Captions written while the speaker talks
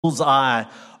bullseye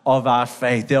of our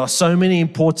faith. There are so many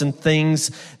important things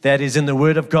that is in the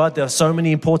Word of God. There are so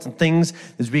many important things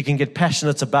that we can get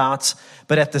passionate about.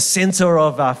 But at the center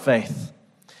of our faith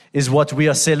is what we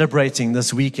are celebrating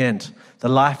this weekend, the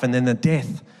life and then the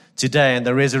death today and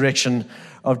the resurrection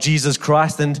of Jesus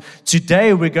Christ. And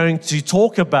today we're going to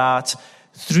talk about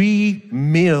 3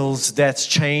 meals that's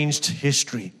changed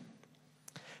history.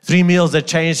 3 meals that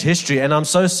changed history. And I'm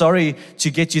so sorry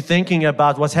to get you thinking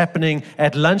about what's happening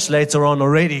at lunch later on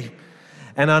already.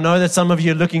 And I know that some of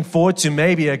you are looking forward to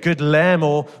maybe a good lamb,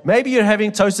 or maybe you're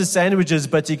having toasted sandwiches,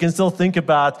 but you can still think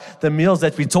about the meals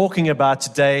that we're talking about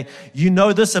today. You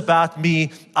know this about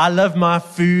me. I love my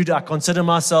food. I consider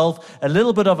myself a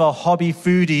little bit of a hobby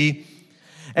foodie.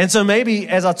 And so maybe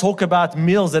as I talk about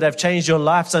meals that have changed your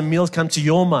life, some meals come to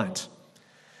your mind.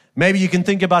 Maybe you can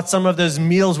think about some of those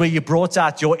meals where you brought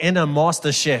out your inner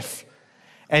master chef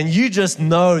and you just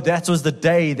know that was the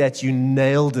day that you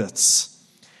nailed it.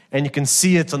 And you can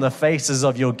see it on the faces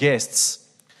of your guests.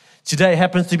 Today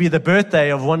happens to be the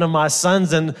birthday of one of my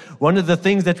sons, and one of the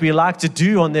things that we like to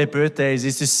do on their birthdays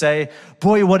is to say,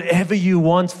 boy, whatever you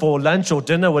want for lunch or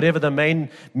dinner, whatever the main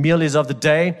meal is of the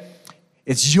day,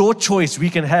 it's your choice.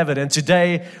 We can have it. And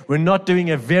today, we're not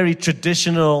doing a very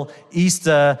traditional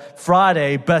Easter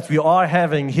Friday, but we are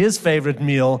having his favorite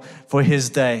meal for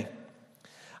his day.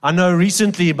 I know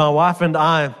recently, my wife and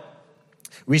I,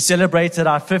 we celebrated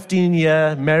our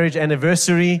 15-year marriage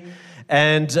anniversary,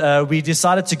 and we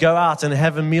decided to go out and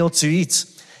have a meal to eat.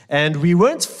 And we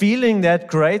weren't feeling that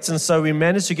great, and so we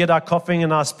managed to get our coughing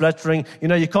and our spluttering. You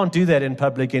know, you can't do that in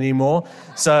public anymore.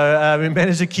 So we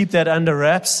managed to keep that under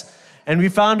wraps. And we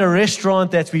found a restaurant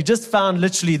that we just found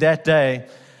literally that day.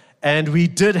 And we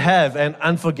did have an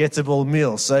unforgettable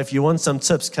meal. So if you want some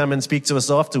tips, come and speak to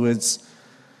us afterwards.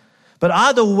 But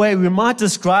either way, we might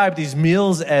describe these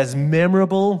meals as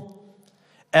memorable,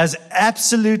 as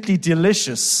absolutely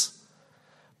delicious.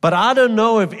 But I don't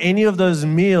know if any of those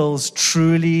meals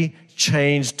truly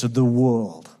changed the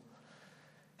world.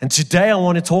 And today I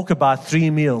want to talk about 3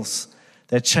 meals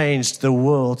that changed the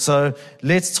world. So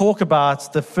let's talk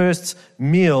about the first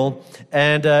meal.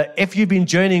 And if you've been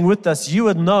journeying with us, you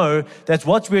would know that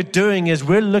what we're doing is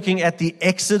we're looking at the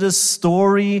Exodus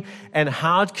story and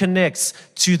how it connects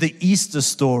to the Easter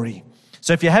story.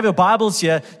 So if you have your Bibles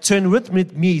here, turn with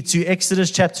me to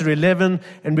Exodus chapter 11,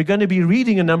 and we're going to be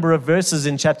reading a number of verses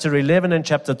in chapter 11 and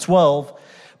chapter 12.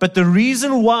 But the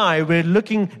reason why we're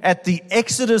looking at the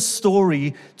Exodus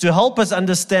story to help us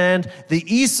understand the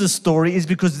Easter story is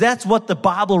because that's what the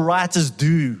Bible writers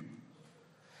do.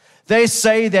 They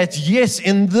say that, yes,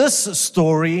 in this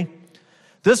story,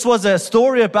 this was a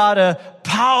story about a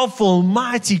powerful,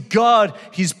 mighty God,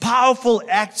 his powerful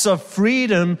acts of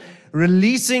freedom,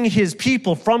 releasing his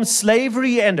people from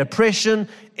slavery and oppression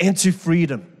into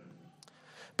freedom.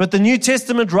 But the New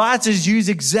Testament writers use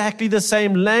exactly the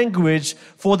same language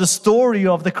for the story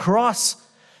of the cross.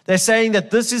 They're saying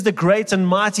that this is the great and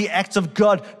mighty act of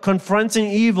God confronting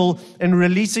evil and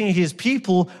releasing his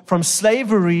people from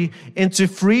slavery into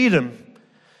freedom.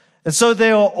 And so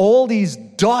there are all these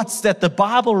dots that the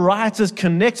Bible writers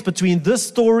connect between this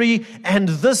story and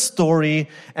this story.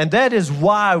 And that is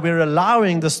why we're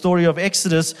allowing the story of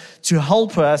Exodus to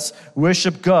help us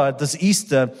worship God this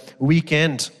Easter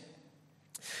weekend.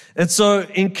 And so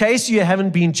in case you haven't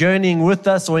been journeying with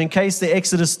us, or in case the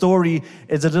Exodus story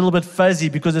is a little bit fuzzy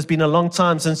because it's been a long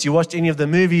time since you watched any of the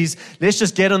movies, let's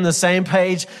just get on the same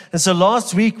page. And so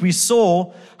last week we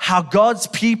saw how God's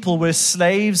people were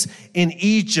slaves in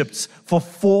Egypt for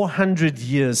 400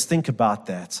 years. Think about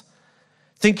that.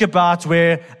 Think about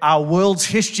where our world's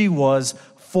history was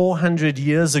 400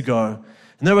 years ago.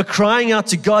 And they were crying out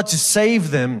to God to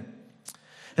save them.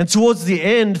 And towards the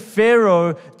end,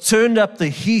 Pharaoh turned up the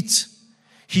heat.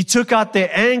 He took out their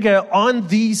anger on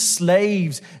these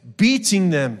slaves,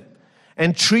 beating them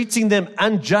and treating them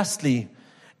unjustly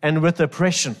and with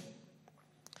oppression.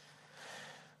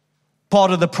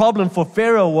 Part of the problem for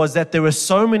Pharaoh was that there were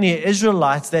so many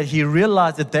Israelites that he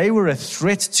realized that they were a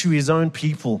threat to his own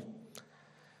people.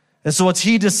 And so what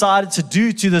he decided to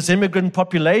do to this immigrant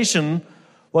population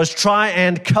was try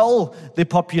and cull the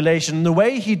population. And the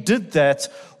way he did that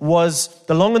was,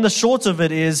 the long and the short of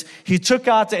it is, he took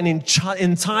out an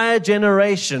entire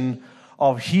generation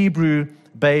of Hebrew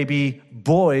baby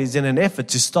boys in an effort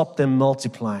to stop them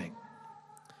multiplying.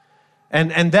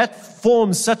 And that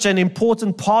forms such an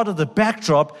important part of the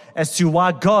backdrop as to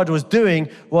why God was doing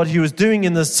what he was doing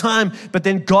in this time. But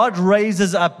then God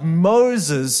raises up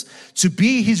Moses to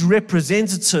be his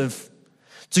representative,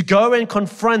 to go and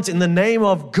confront in the name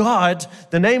of God,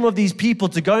 the name of these people,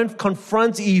 to go and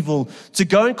confront evil, to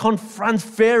go and confront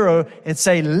Pharaoh and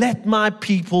say, let my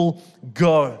people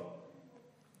go.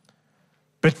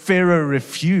 But Pharaoh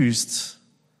refused.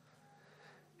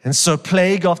 And so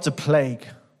plague after plague,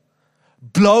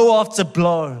 blow after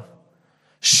blow,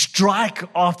 strike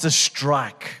after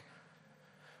strike,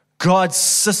 God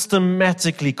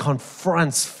systematically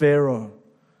confronts Pharaoh,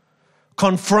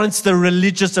 confronts the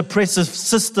religious oppressive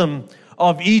system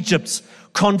of Egypt,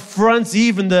 confronts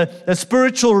even the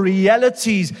spiritual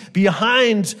realities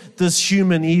behind this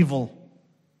human evil.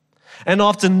 And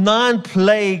after 9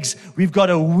 plagues, we've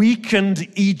got a weakened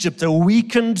Egypt, a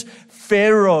weakened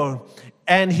Pharaoh,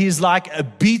 and he's like a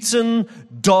beaten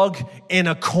dog in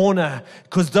a corner,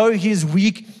 because though he's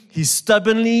weak, he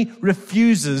stubbornly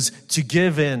refuses to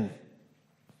give in.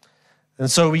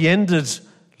 And so we ended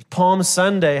Palm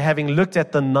Sunday having looked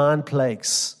at the 9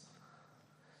 plagues.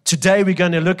 Today we're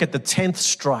going to look at the 10th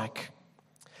strike,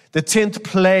 the 10th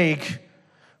plague,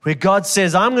 where God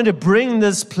says, I'm going to bring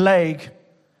this plague,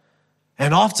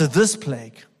 and after this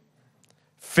plague,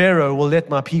 Pharaoh will let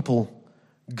my people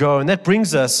go. And that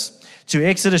brings us to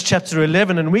Exodus chapter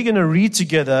 11, and we're going to read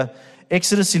together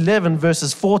Exodus 11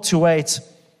 verses 4 to 8.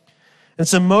 And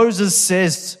so Moses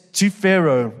says to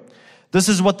Pharaoh, this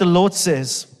is what the Lord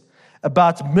says,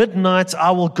 about midnight I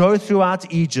will go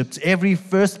throughout Egypt. Every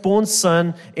firstborn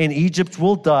son in Egypt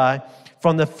will die,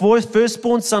 from the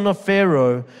firstborn son of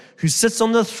Pharaoh who sits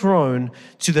on the throne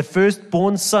to the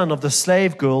firstborn son of the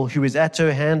slave girl who is at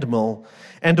her handmill,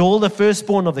 and all the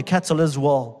firstborn of the cattle as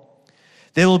well.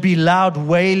 There will be loud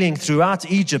wailing throughout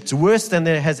Egypt, worse than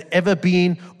there has ever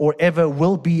been or ever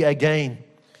will be again.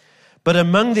 But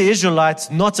among the Israelites,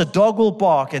 not a dog will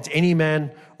bark at any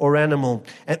man or animal.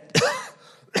 And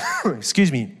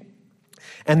excuse me.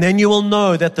 And then you will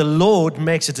know that the Lord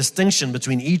makes a distinction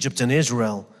between Egypt and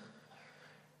Israel.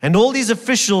 And all these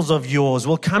officials of yours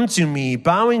will come to me,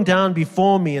 bowing down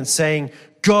before me and saying,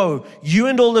 go, you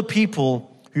and all the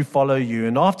people who follow you.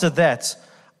 And after that,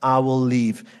 I will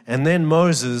leave. And then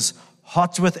Moses,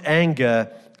 hot with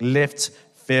anger, left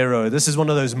Pharaoh. This is one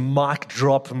of those mic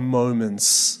drop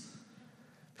moments,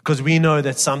 because we know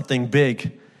that something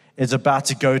big is about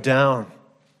to go down.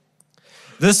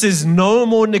 This is no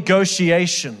more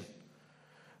negotiation,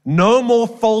 no more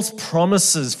false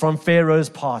promises from Pharaoh's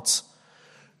part,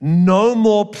 no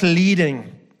more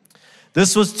pleading.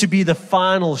 This was to be the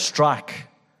final strike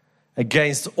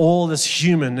against all this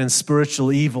human and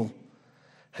spiritual evil,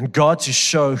 and God to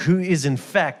show who is in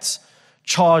fact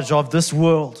charge of this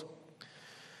world.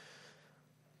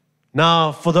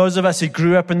 Now, for those of us who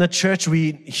grew up in the church,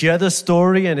 we hear the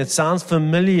story and it sounds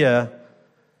familiar.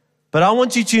 But I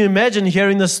want you to imagine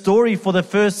hearing the story for the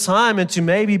first time and to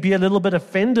maybe be a little bit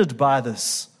offended by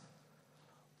this.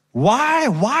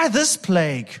 Why this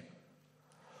plague?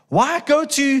 Why go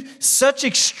to such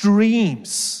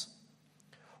extremes?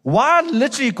 Why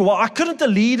couldn't the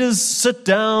leaders sit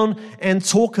down and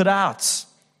talk it out?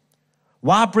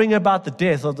 Why bring about the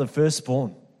death of the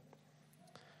firstborn?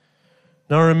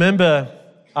 Now remember,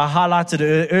 I highlighted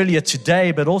it earlier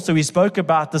today, but also we spoke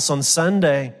about this on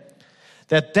Sunday,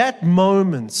 that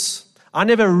moment, I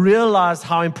never realized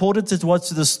how important it was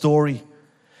to the story.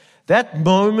 That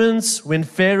moment when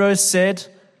Pharaoh said,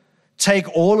 take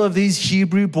all of these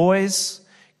Hebrew boys,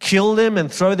 kill them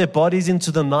and throw their bodies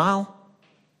into the Nile.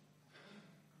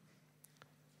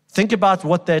 Think about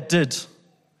what that did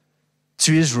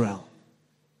to Israel.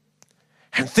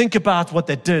 And think about what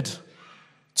that did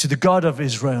to the God of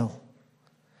Israel.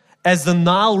 As the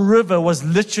Nile River was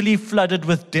literally flooded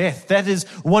with death. That is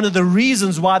one of the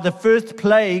reasons why the first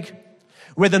plague,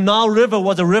 where the Nile River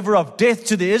was a river of death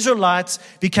to the Israelites,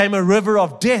 became a river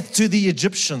of death to the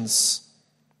Egyptians.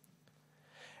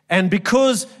 And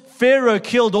because Pharaoh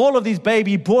killed all of these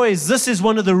baby boys, this is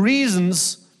one of the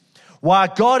reasons why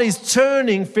God is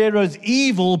turning Pharaoh's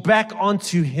evil back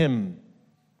onto him.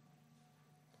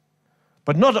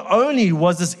 But not only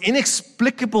was this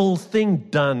inexplicable thing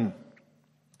done,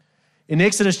 in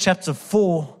Exodus chapter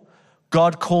 4,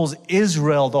 God calls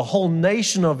Israel, the whole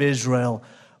nation of Israel,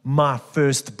 my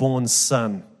firstborn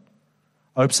son.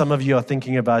 I hope some of you are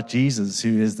thinking about Jesus,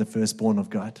 who is the firstborn of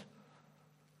God.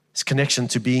 His connection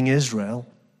to being Israel.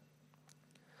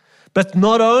 But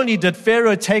not only did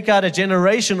Pharaoh take out a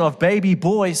generation of baby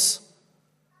boys,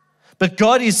 but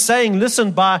God is saying,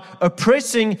 listen, by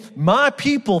oppressing my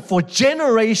people for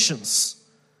generations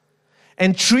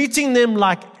and treating them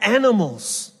like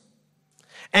animals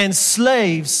and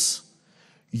slaves,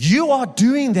 you are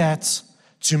doing that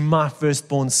to my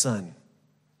firstborn son.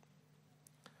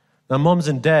 Now, moms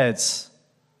and dads,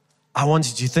 I want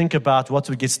you to think about what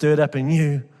would get stirred up in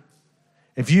you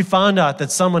if you found out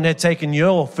that someone had taken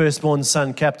your firstborn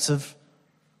son captive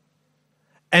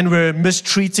and were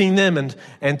mistreating them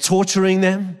and torturing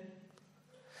them.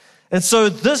 And so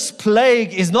this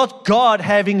plague is not God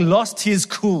having lost his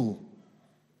cool.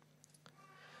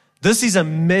 This is a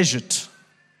measured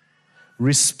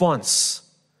response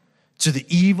to the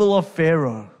evil of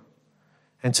Pharaoh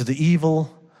and to the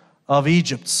evil of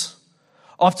Egypt.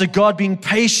 After God being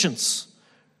patient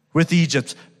with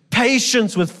Egypt,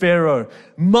 patience with Pharaoh,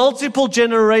 multiple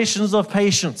generations of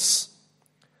patience,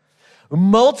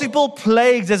 multiple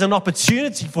plagues as an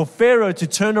opportunity for Pharaoh to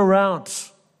turn around.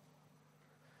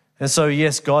 And so,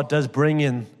 yes, God does bring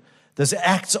in this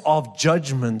act of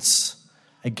judgment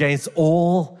against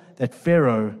all that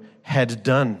Pharaoh had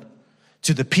done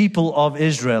to the people of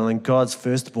Israel and God's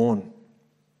firstborn.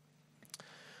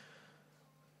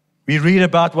 We read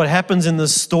about what happens in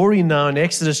this story now in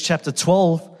Exodus chapter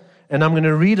 12. And I'm going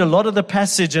to read a lot of the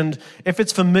passage, and if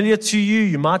it's familiar to you,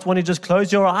 you might want to just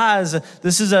close your eyes.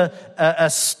 This is a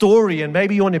story, and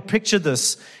maybe you want to picture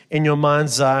this in your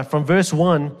mind's eye. From verse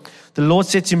 1, the Lord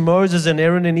said to Moses and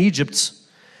Aaron in Egypt,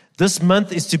 "This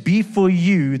month is to be for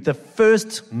you the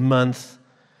first month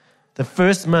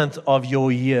of your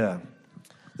year."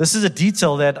 This is a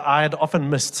detail that I had often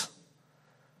missed.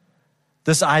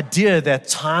 This idea that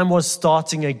time was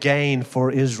starting again for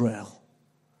Israel.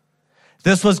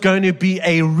 This was going to be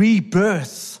a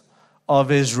rebirth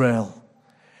of Israel.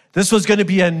 This was going to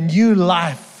be a new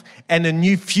life and a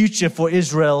new future for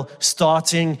Israel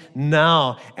starting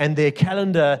now. And their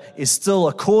calendar is still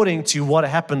according to what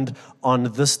happened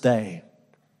on this day.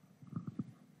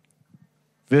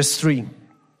 Verse 3.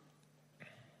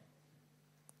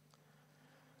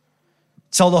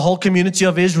 Tell the whole community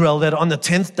of Israel that on the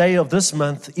 10th day of this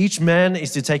month, each man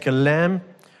is to take a lamb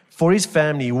for his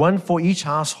family, one for each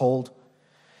household.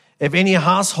 If any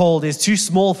household is too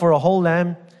small for a whole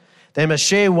lamb, they must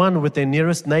share one with their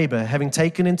nearest neighbor, having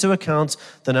taken into account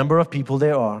the number of people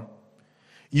there are.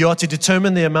 You are to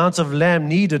determine the amount of lamb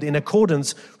needed in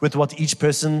accordance with what each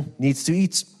person needs to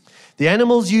eat. The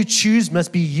animals you choose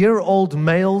must be year-old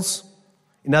males,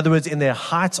 in other words, in their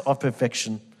height of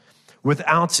perfection,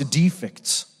 without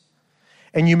defects.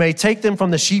 And you may take them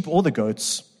from the sheep or the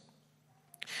goats.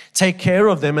 Take care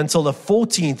of them until the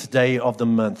 14th day of the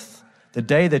month, the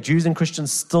day that Jews and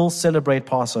Christians still celebrate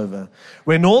Passover,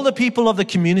 when all the people of the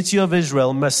community of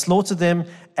Israel must slaughter them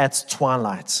at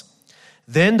twilight.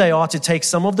 Then they are to take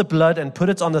some of the blood and put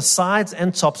it on the sides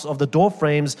and tops of the door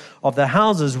frames of the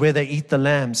houses where they eat the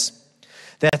lambs.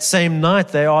 That same night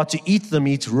they are to eat the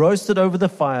meat roasted over the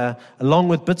fire, along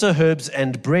with bitter herbs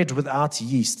and bread without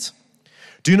yeast.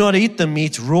 Do not eat the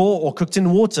meat raw or cooked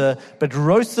in water, but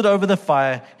roasted over the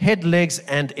fire, head, legs,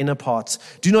 and inner parts.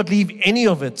 Do not leave any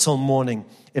of it till morning.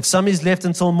 If some is left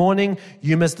until morning,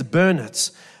 you must burn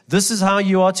it. This is how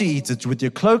you are to eat it, with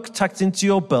your cloak tucked into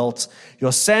your belt,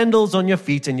 your sandals on your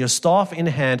feet, and your staff in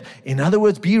hand. In other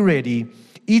words, be ready.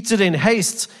 Eat it in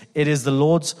haste. It is the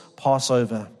Lord's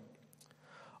Passover.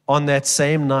 On that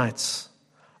same night,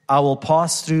 I will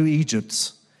pass through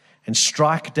Egypt and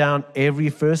strike down every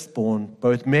firstborn,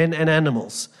 both men and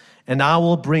animals, and I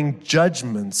will bring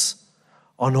judgments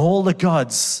on all the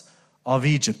gods of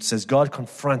Egypt, as God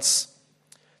confronts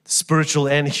the spiritual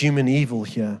and human evil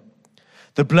here.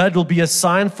 The blood will be a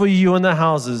sign for you in the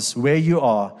houses where you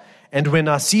are, and when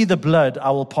I see the blood,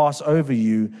 I will pass over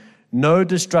you. No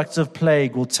destructive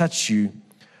plague will touch you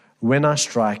when I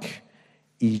strike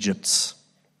Egypt.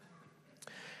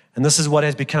 And this is what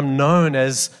has become known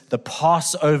as the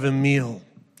Passover meal,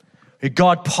 where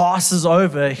God passes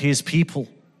over his people.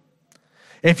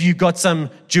 If you've got some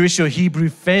Jewish or Hebrew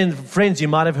friends, you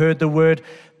might have heard the word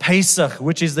Pesach,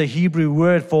 which is the Hebrew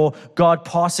word for God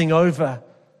passing over.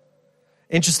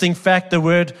 Interesting fact, the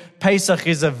word Pesach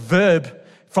is a verb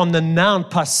from the noun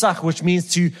pasach, which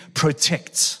means to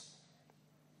protect.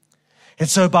 And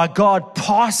so by God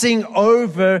passing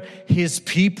over his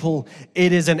people,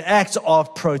 it is an act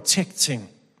of protecting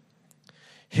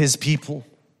his people.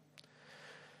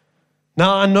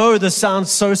 Now, I know this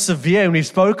sounds so severe, and we've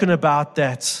spoken about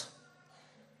that.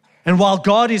 And while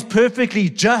God is perfectly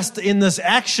just in this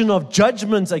action of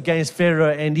judgment against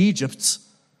Pharaoh and Egypt,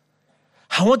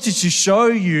 I wanted to show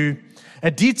you a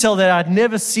detail that I'd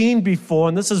never seen before,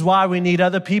 and this is why we need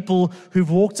other people who've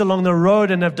walked along the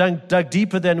road and have dug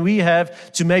deeper than we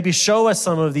have to maybe show us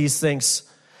some of these things.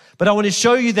 But I want to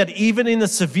show you that even in the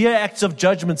severe acts of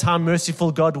judgment, how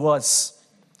merciful God was.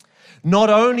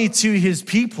 Not only to his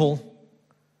people,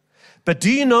 but do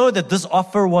you know that this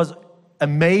offer was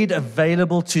made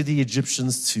available to the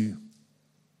Egyptians too?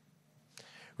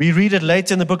 We read it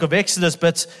later in the book of Exodus,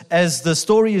 but as the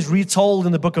story is retold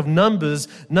in the book of Numbers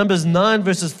 9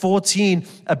 verses 14,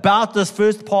 about this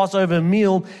first Passover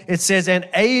meal, it says, an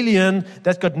alien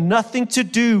that's got nothing to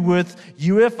do with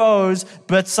UFOs,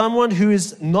 but someone who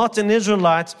is not an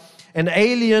Israelite, an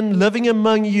alien living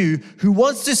among you who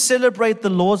wants to celebrate the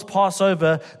Lord's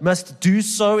Passover must do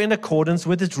so in accordance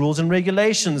with its rules and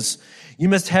regulations. You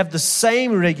must have the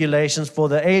same regulations for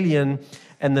the alien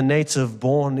and the native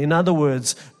born. In other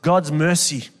words, God's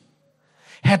mercy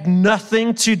had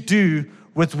nothing to do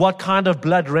with what kind of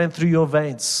blood ran through your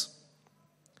veins.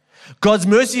 God's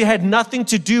mercy had nothing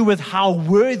to do with how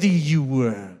worthy you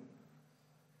were.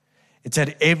 It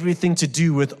had everything to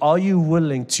do with, are you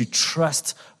willing to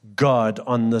trust God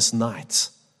on this night?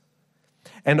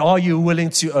 And are you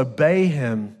willing to obey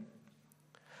Him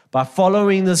by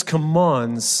following His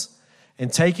commands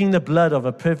and taking the blood of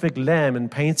a perfect lamb and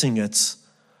painting it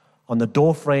on the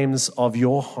door frames of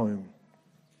your home?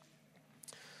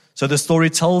 So the story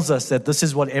tells us that this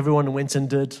is what everyone went and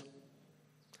did.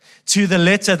 To the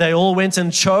letter, they all went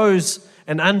and chose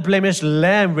an unblemished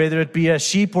lamb, whether it be a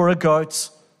sheep or a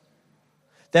goat,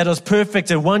 that was perfect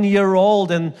at 1 year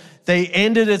old, and they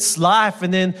ended its life,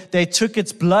 and then they took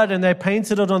its blood and they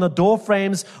painted it on the door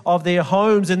frames of their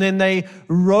homes, and then they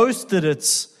roasted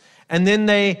it, and then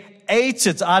they ate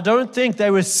it. I don't think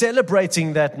they were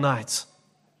celebrating that night.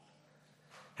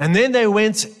 And then they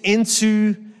went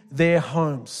into their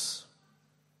homes.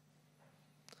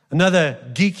 Another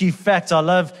geeky fact, I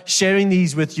love sharing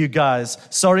these with you guys.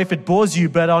 Sorry if it bores you,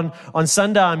 but on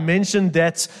Sunday I mentioned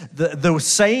that the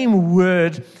same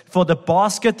word for the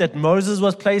basket that Moses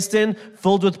was placed in,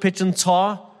 filled with pitch and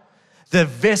tar, the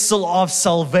vessel of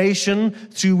salvation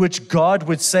through which God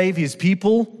would save His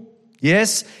people,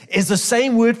 yes, is the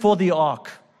same word for the ark,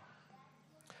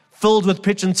 filled with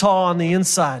pitch and tar on the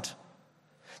inside.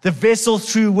 The vessel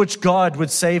through which God would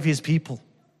save His people.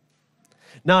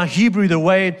 Now, Hebrew, the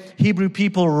way Hebrew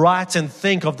people write and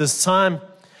think of this time,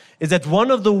 is that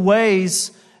one of the ways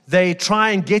they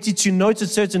try and get you to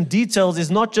notice certain details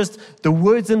is not just the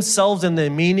words themselves and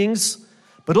their meanings,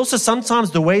 but also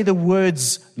sometimes the way the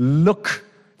words look,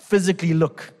 physically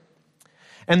look.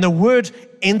 And the word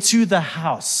into the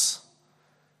house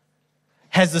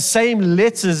has the same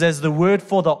letters as the word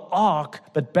for the ark,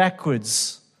 but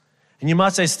backwards. And you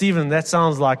might say, Stephen, that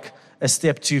sounds like a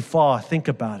step too far. Think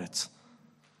about it.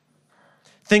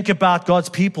 Think about God's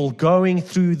people going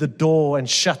through the door and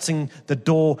shutting the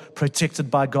door,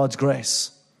 protected by God's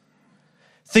grace.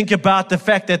 Think about the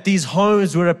fact that these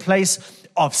homes were a place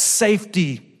of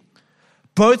safety,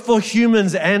 both for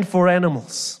humans and for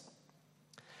animals.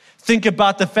 Think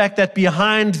about the fact that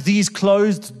behind these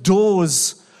closed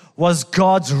doors was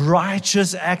God's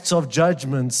righteous acts of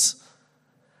judgments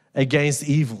against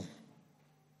evil.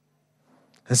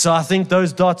 And so I think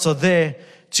those dots are there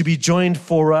to be joined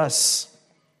for us.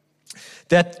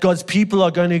 That God's people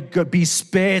are going to be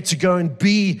spared to go and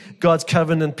be God's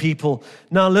covenant people.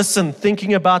 Now listen,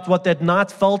 thinking about what that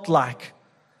night felt like.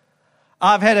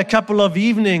 I've had a couple of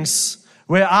evenings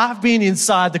where I've been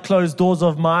inside the closed doors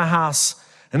of my house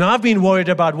and I've been worried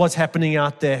about what's happening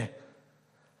out there.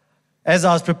 As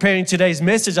I was preparing today's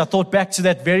message, I thought back to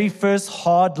that very first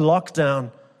hard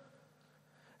lockdown,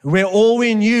 where all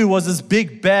we knew was this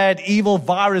big, bad, evil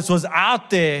virus was out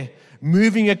there,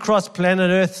 moving across planet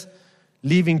Earth,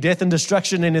 leaving death and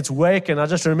destruction in its wake. And I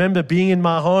just remember being in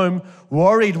my home,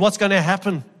 worried what's going to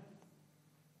happen.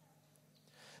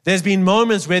 There's been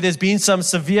moments where there's been some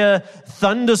severe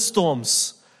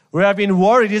thunderstorms, where I've been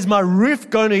worried, is my roof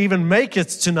going to even make it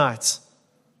tonight?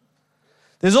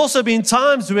 There's also been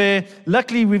times where,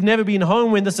 luckily we've never been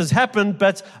home when this has happened,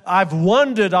 but I've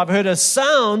wondered, I've heard a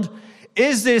sound,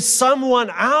 is there someone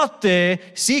out there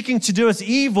seeking to do us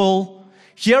evil?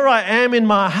 Here I am in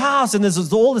my house and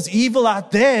there's all this evil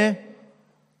out there.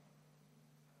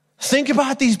 Think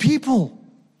about these people.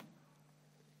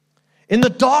 In the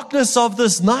darkness of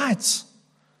this night,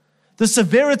 the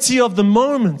severity of the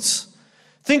moment.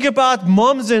 Think about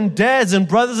moms and dads and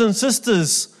brothers and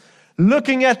sisters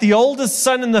looking at the oldest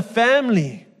son in the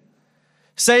family,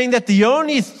 saying that the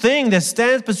only thing that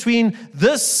stands between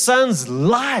this son's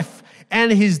life and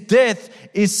his death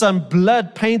is some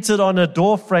blood painted on a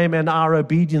doorframe and our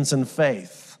obedience and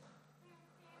faith.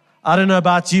 I don't know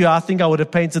about you. I think I would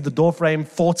have painted the doorframe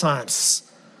 4 times.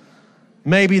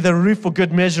 Maybe the roof for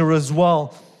good measure as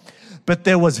well. But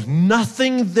there was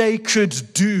nothing they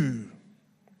could do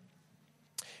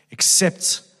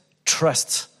except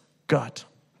trust God.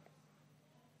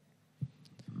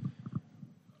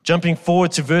 Jumping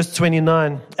forward to verse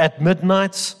 29. At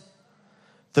midnight,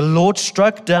 the Lord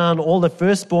struck down all the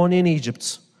firstborn in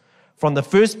Egypt, from the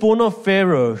firstborn of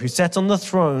Pharaoh who sat on the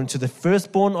throne to the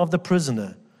firstborn of the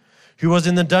prisoner who was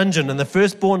in the dungeon, and the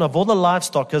firstborn of all the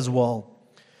livestock as well.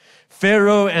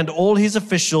 Pharaoh and all his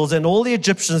officials and all the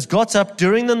Egyptians got up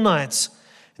during the night,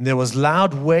 and there was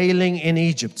loud wailing in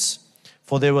Egypt,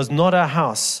 for there was not a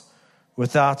house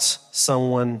without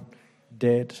someone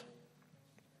dead.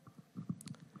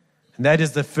 And that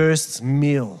is the first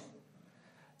meal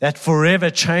that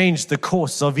forever changed the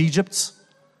course of Egypt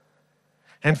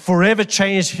and forever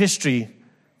changed history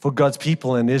for God's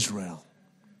people in Israel.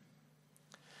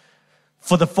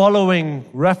 For the following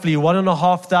roughly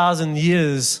 1,500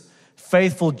 years,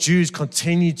 faithful Jews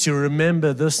continued to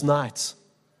remember this night,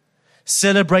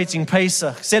 celebrating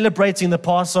Pesach, celebrating the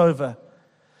Passover.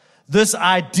 This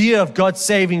idea of God's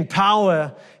saving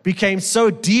power became so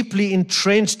deeply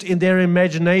entrenched in their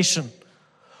imagination.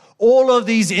 All of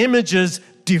these images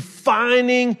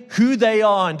defining who they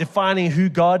are and defining who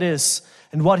God is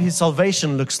and what His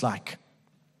salvation looks like.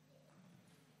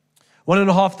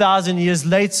 1,500 years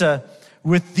later,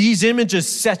 with these images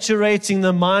saturating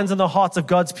the minds and the hearts of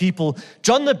God's people,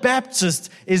 John the Baptist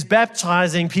is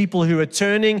baptizing people who are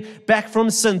turning back from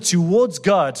sin towards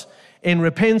God in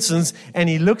repentance, and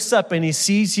he looks up and he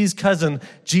sees his cousin,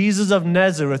 Jesus of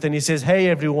Nazareth, and he says, "Hey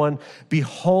everyone,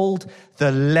 behold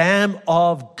the Lamb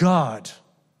of God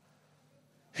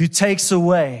who takes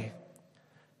away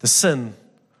the sin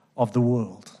of the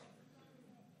world."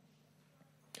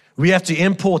 We have to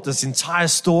import this entire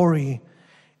story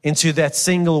into that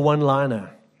single one-liner.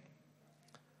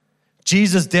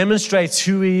 Jesus demonstrates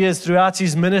who He is throughout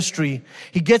His ministry.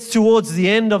 He gets towards the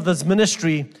end of this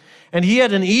ministry, and He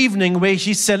had an evening where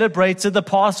He celebrated the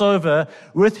Passover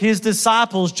with His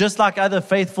disciples, just like other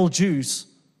faithful Jews.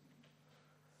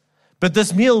 But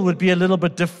this meal would be a little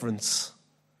bit different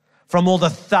from all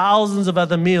the thousands of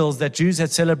other meals that Jews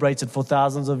had celebrated for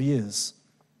thousands of years.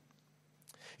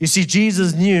 You see,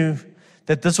 Jesus knew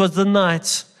that this was the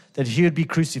night that He would be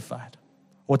crucified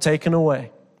or taken away.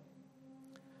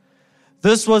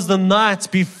 This was the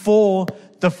night before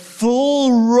the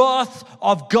full wrath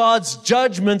of God's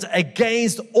judgment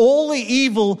against all the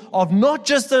evil of not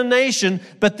just a nation,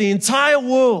 but the entire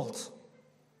world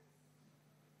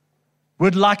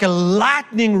would, like a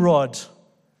lightning rod,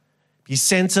 be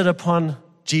centered upon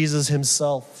Jesus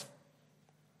Himself.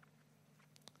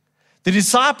 The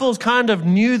disciples kind of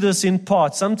knew this in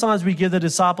part. Sometimes we give the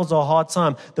disciples a hard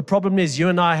time. The problem is you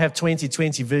and I have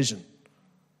 20/20 vision.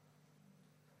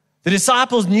 The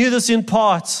disciples knew this in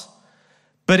part,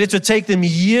 but it would take them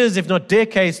years, if not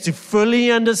decades, to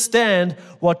fully understand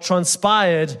what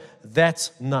transpired that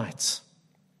night.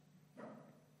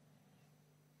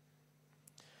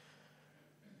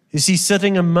 You see,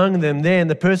 sitting among them there in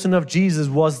the person of Jesus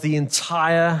was the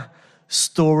entire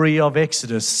story of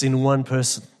Exodus in one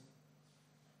person.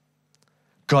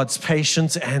 God's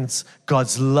patience and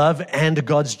God's love and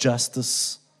God's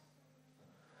justice.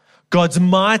 God's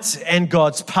might and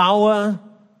God's power.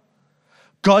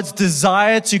 God's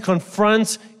desire to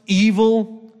confront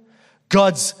evil.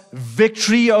 God's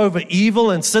victory over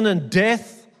evil and sin and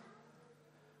death.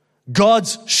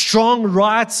 God's strong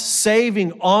right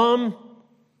saving arm.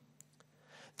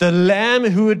 The Lamb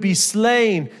who would be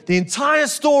slain. The entire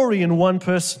story in one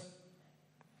person.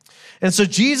 And so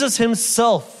Jesus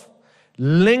Himself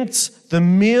linked the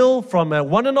meal from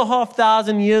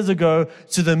 1,500 years ago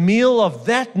to the meal of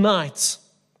that night.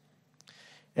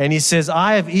 And He says,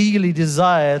 "I have eagerly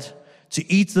desired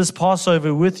to eat this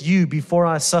Passover with you before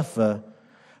I suffer.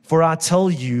 For I tell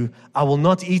you, I will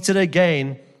not eat it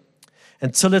again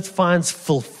until it finds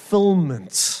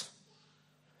fulfillment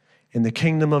in the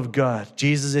kingdom of God."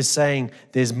 Jesus is saying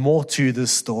there's more to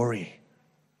this story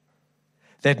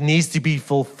that needs to be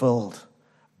fulfilled.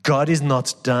 God is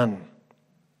not done.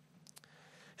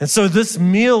 And so this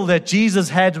meal that Jesus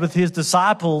had with His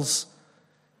disciples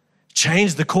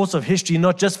changed the course of history,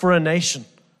 not just for a nation.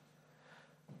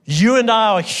 You and I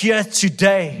are here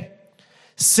today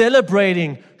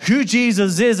celebrating who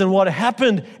Jesus is and what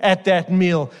happened at that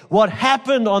meal, what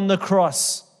happened on the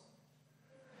cross,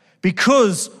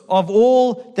 because of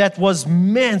all that was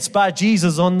meant by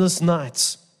Jesus on this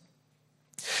night.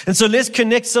 And so let's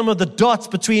connect some of the dots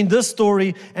between this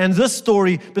story and this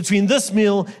story, between this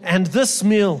meal and this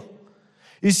meal.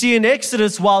 You see, in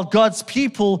Exodus, while God's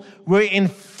people were in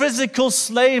physical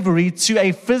slavery to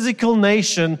a physical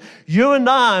nation, you and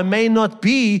I may not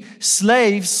be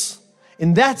slaves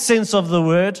in that sense of the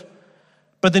word,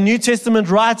 but the New Testament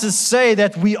writers say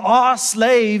that we are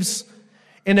slaves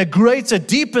in a greater,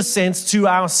 deeper sense to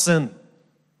our sin.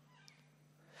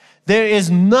 There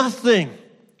is nothing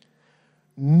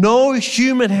no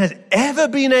human has ever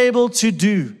been able to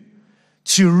do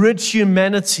to rid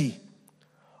humanity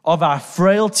of our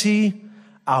frailty,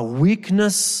 our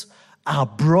weakness, our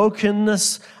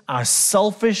brokenness, our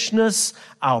selfishness,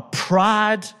 our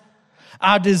pride,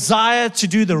 our desire to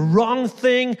do the wrong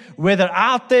thing, whether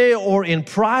out there or in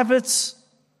private,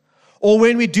 or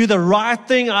when we do the right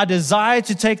thing, our desire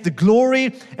to take the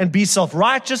glory and be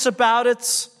self-righteous about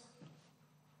it.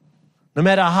 No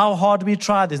matter how hard we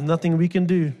try, there's nothing we can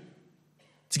do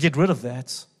to get rid of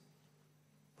that.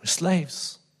 We're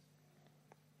slaves.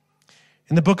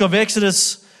 In the book of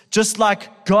Exodus, just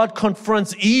like God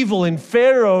confronts evil in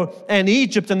Pharaoh and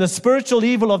Egypt and the spiritual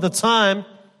evil of the time,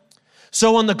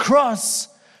 so on the cross,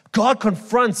 God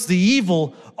confronts the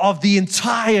evil of the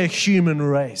entire human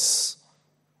race.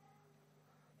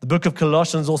 The book of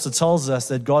Colossians also tells us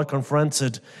that God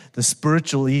confronted the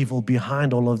spiritual evil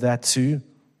behind all of that too.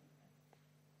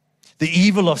 The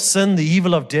evil of sin, the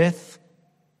evil of death.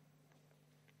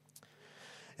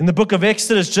 In the book of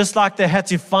Exodus, just like they had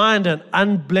to find an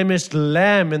unblemished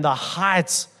lamb in the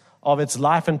height of its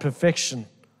life and perfection,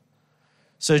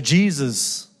 so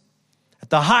Jesus, at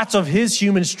the height of his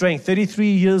human strength,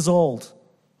 33 years old,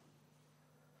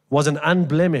 was an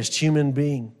unblemished human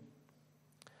being.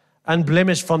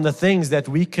 Unblemished from the things that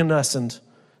weaken us and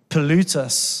pollute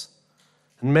us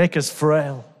and make us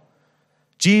frail.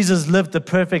 Jesus lived the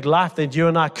perfect life that you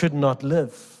and I could not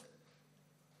live.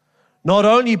 Not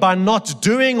only by not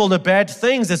doing all the bad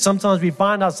things that sometimes we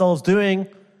find ourselves doing,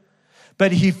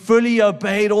 but he fully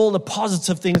obeyed all the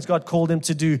positive things God called him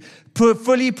to do.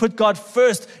 Fully put God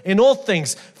first in all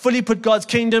things. Fully put God's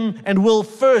kingdom and will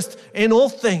first in all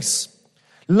things.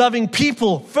 Loving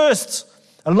people first,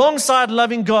 alongside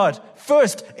loving God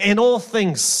first in all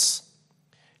things.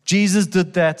 Jesus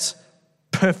did that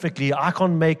perfectly. I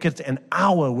can't make it an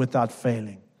hour without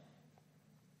failing.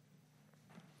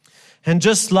 And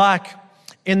just like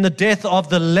in the death of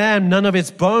the lamb, none of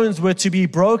its bones were to be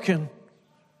broken.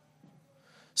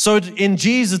 So in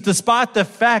Jesus, despite the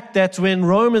fact that when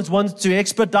Romans wanted to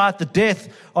expedite the death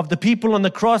of the people on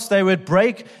the cross, they would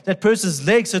break that person's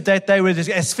legs so that they would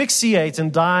asphyxiate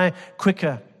and die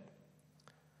quicker.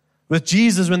 With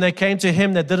Jesus, when they came to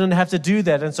him, they didn't have to do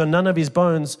that, and so none of his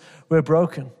bones were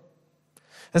broken.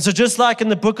 And so just like in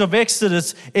the book of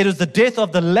Exodus, it was the death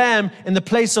of the lamb in the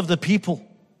place of the people.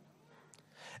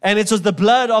 And it was the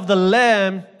blood of the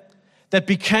lamb that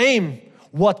became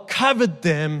what covered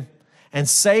them and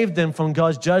saved them from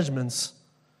God's judgments.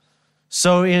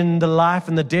 So in the life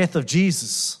and the death of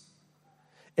Jesus,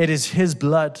 it is his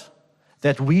blood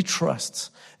that we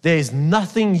trust. There is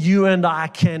nothing you and I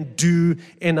can do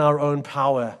in our own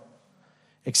power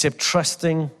except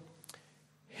trusting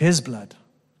his blood.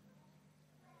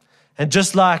 And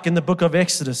just like in the book of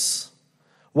Exodus,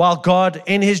 while God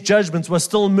in his judgments was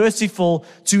still merciful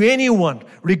to anyone,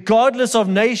 regardless of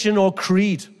nation or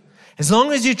creed, as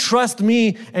long as you trust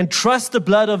me and trust the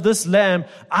blood of this lamb,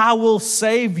 I will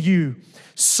save you.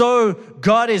 So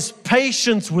God is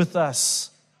patient with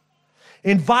us,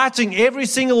 inviting every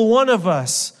single one of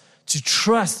us to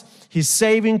trust his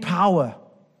saving power.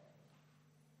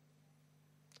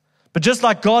 But just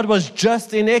like God was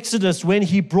just in Exodus when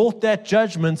he brought that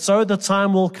judgment, so the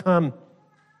time will come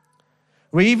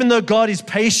where even though God is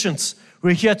patient,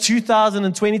 we're here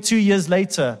 2022 years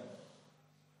later.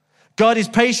 God is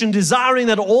patient, desiring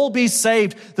that all be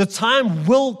saved. The time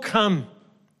will come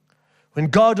when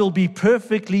God will be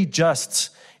perfectly just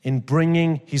in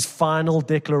bringing his final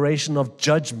declaration of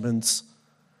judgment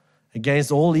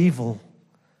against all evil.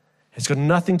 It's got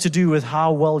nothing to do with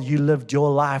how well you lived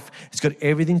your life. It's got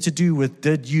everything to do with,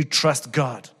 did you trust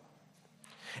God?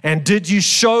 And did you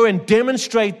show and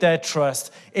demonstrate that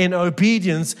trust in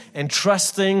obedience and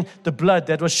trusting the blood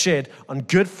that was shed on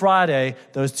Good Friday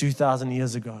those 2,000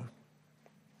 years ago?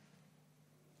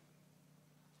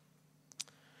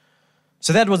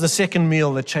 So that was the second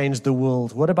meal that changed the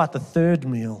world. What about the third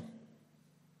meal?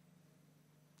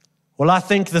 Well, I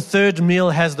think the third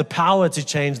meal has the power to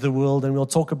change the world, and we'll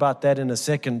talk about that in a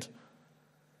second.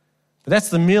 But that's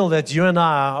the meal that you and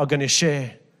I are going to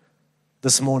share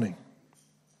this morning.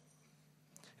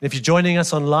 If you're joining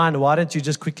us online, why don't you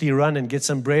just quickly run and get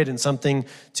some bread and something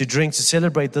to drink to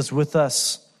celebrate this with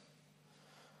us?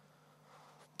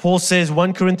 Paul says,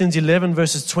 1 Corinthians 11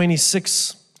 verses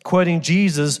 26, quoting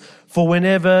Jesus, for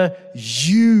whenever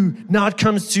you, now it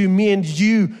comes to me and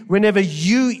you, whenever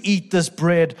you eat this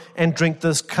bread and drink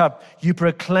this cup, you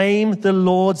proclaim the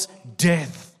Lord's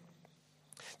death,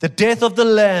 the death of the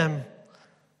Lamb,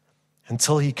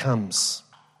 until he comes.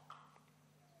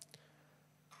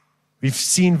 We've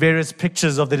seen various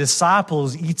pictures of the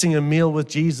disciples eating a meal with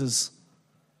Jesus.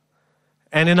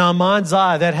 And in our mind's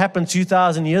eye, that happened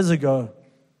 2,000 years ago.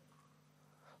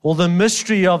 or the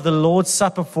mystery of the Lord's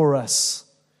Supper for us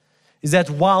is that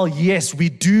while, yes, we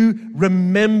do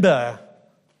remember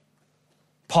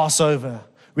Passover,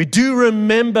 we do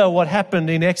remember what happened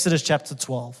in Exodus chapter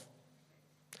 12.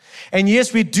 And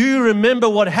yes, we do remember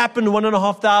what happened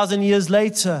 1,500 years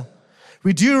later.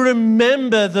 We do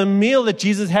remember the meal that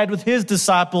Jesus had with his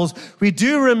disciples. We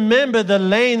do remember the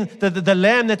lamb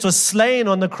that was slain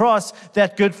on the cross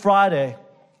that Good Friday.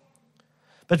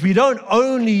 But we don't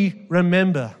only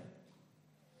remember.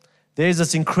 There's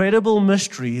this incredible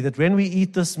mystery that when we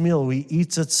eat this meal, we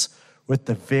eat it with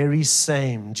the very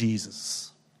same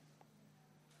Jesus.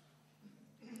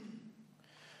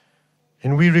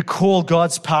 And we recall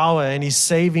God's power and his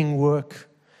saving work.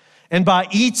 And by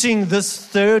eating this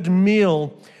third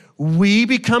meal, we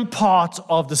become part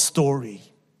of the story.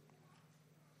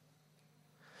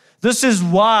 This is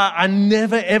why I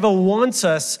never ever want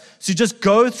us to just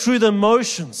go through the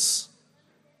motions.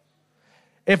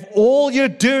 If all you're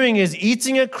doing is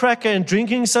eating a cracker and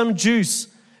drinking some juice,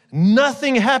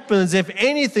 nothing happens. If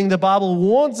anything, the Bible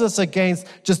warns us against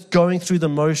just going through the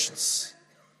motions.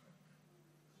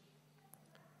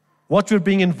 What we're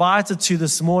being invited to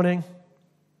this morning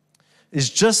is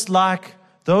just like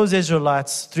those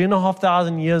Israelites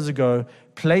 3,500 years ago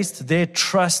placed their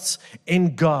trust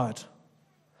in God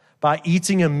by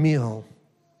eating a meal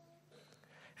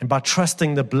and by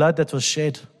trusting the blood that was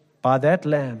shed by that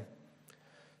lamb.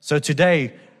 So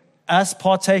today, us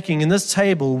partaking in this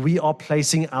table, we are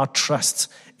placing our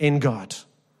trust in God.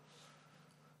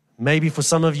 Maybe for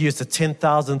some of you, it's the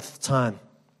 10,000th time.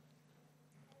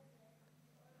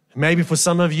 Maybe for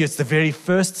some of you, it's the very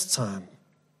first time.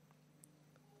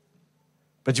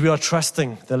 But we are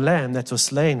trusting the Lamb that was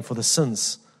slain for the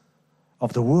sins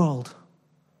of the world.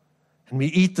 And we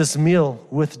eat this meal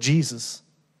with Jesus.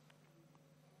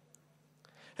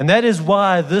 And that is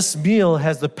why this meal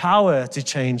has the power to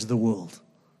change the world.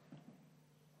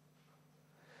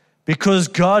 Because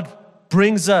God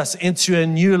brings us into a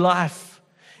new life,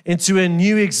 into a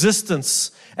new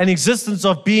existence, an existence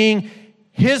of being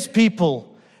his people,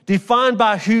 defined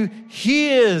by who he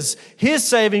is, his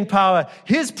saving power,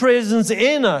 his presence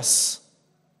in us.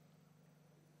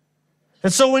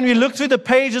 And so when we look through the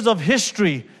pages of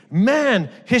history, man,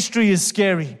 history is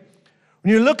scary.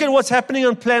 When you look at what's happening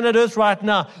on planet Earth right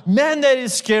now, man, that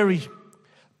is scary.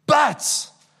 But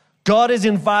God is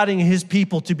inviting his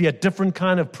people to be a different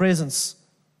kind of presence,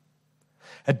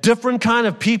 a different kind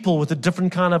of people with a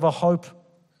different kind of a hope.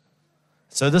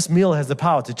 So this meal has the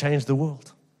power to change the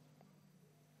world.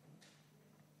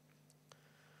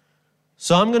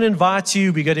 So I'm going to invite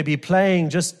you, we're going to be playing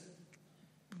just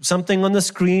something on the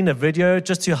screen, a video,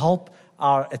 just to help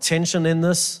our attention in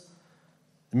this.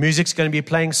 The music's going to be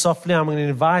playing softly. I'm going to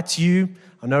invite you.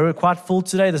 I know we're quite full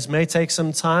today. This may take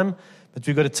some time, but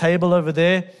we've got a table over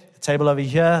there, a table over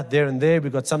here, there and there.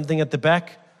 We've got something at the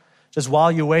back. Just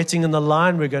while you're waiting in the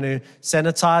line, we're going to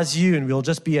sanitize you, and we'll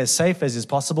just be as safe as is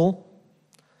possible.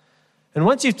 And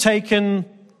once you've taken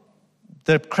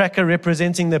the cracker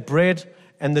representing the bread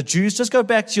and the juice, just go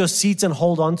back to your seat and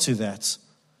hold on to that.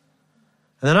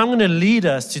 And then I'm going to lead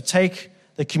us to take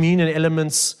the communion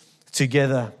elements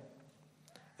together.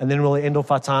 And then we'll end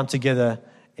off our time together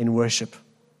in worship.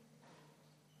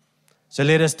 So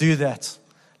let us do that.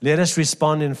 Let us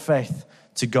respond in faith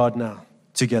to God now,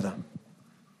 together.